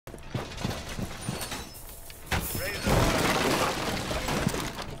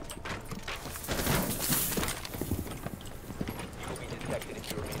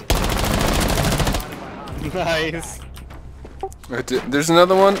Nice. There's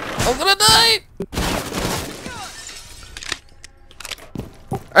another one. I'm gonna die!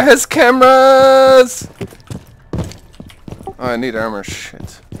 I has cameras! Oh, I need armor.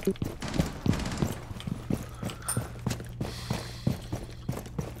 Shit.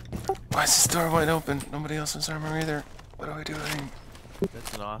 Why is this door wide open? Nobody else has armor either. What are we doing?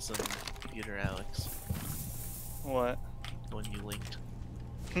 That's an awesome computer, Alex. What? The one you linked.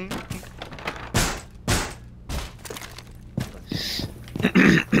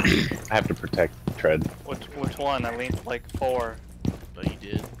 I have to protect Tread. Which one? I linked like 4. Oh, you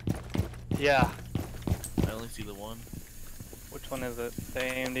did? Yeah. I only see the one. Which one is it? The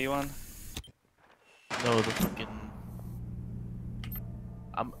AMD one? No, the fucking...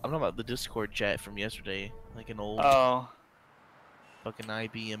 I'm talking about the Discord chat from yesterday. Like an old Oh. fucking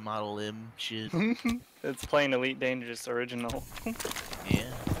IBM Model M shit. It's playing Elite Dangerous Original.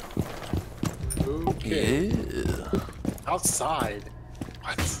 Yeah. Okay. Yeah. Outside.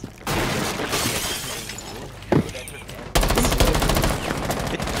 What?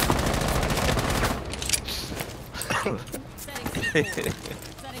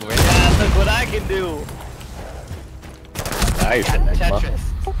 Yeah, look what I can do! Nice. Tetris.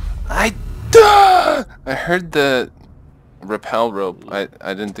 I heard the rappel rope. I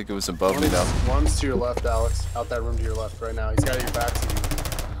didn't think it was above me though. One's to your left, Alex. Out that room to your left right now. He's got your back to you.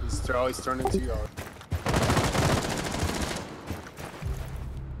 He's always turning to you, Alex.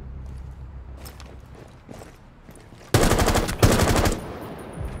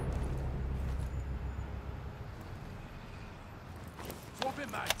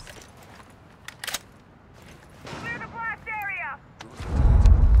 Clear the blast area!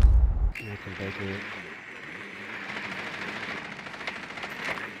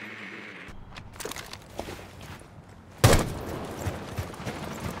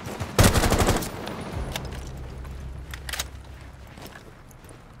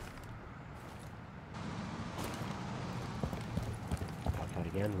 Outside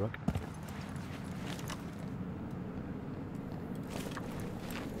again, Rook.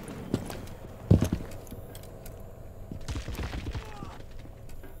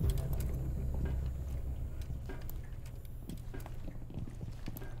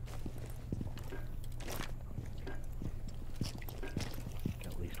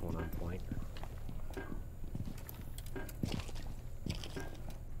 Got at least one on point.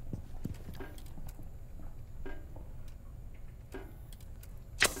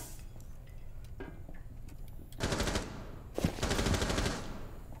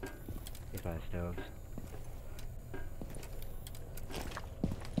 He's by the stoves.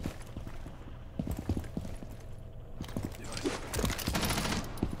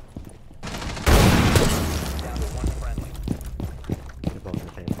 They're both in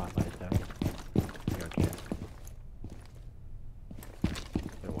the same spot by the stoves. You're on camera.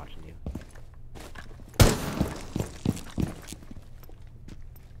 They're watching you.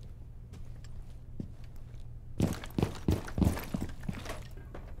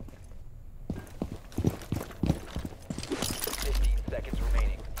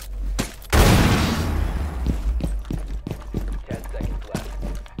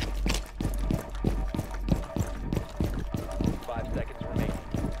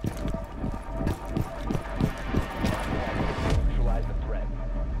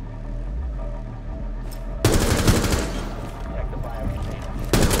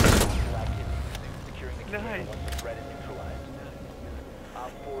 Nice.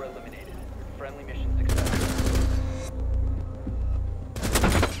 Friendly mission successful.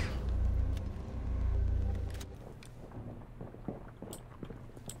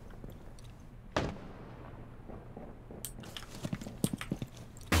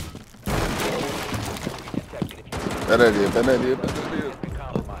 Bad idea, bad idea, bad idea.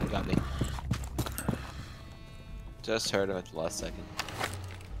 Oh, You got me. Just heard him at the last second.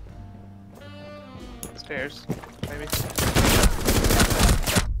 Stairs, maybe.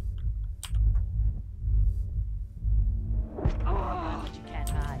 but you can't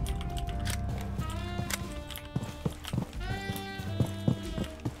hide.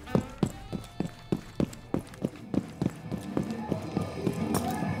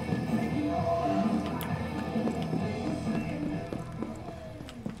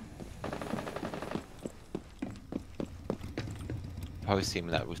 Probably see him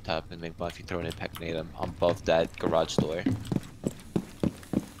in that rooftop and make Buffy throw an impact grenade on above that garage door.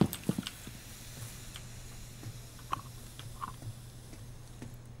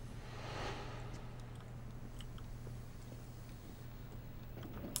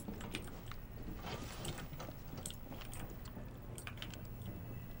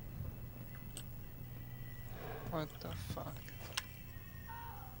 What the fuck?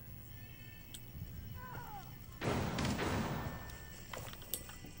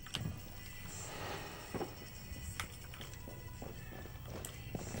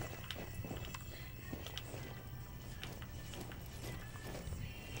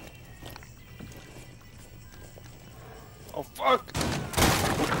 Oh fuck!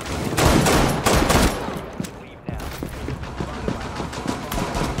 Leave now.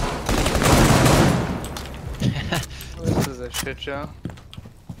 This is a shit show.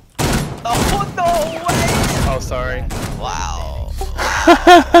 Oh no way! Oh, sorry. Wow.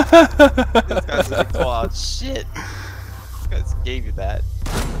 This guy's gonna call out shit. This guys gave you that.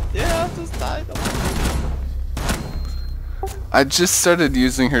 Yeah, I just died. I just started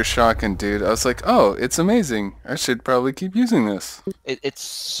using her shotgun, dude. I was like, oh, it's amazing. I should probably keep using this. It's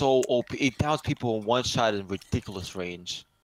so OP. It downs people in one shot in ridiculous range.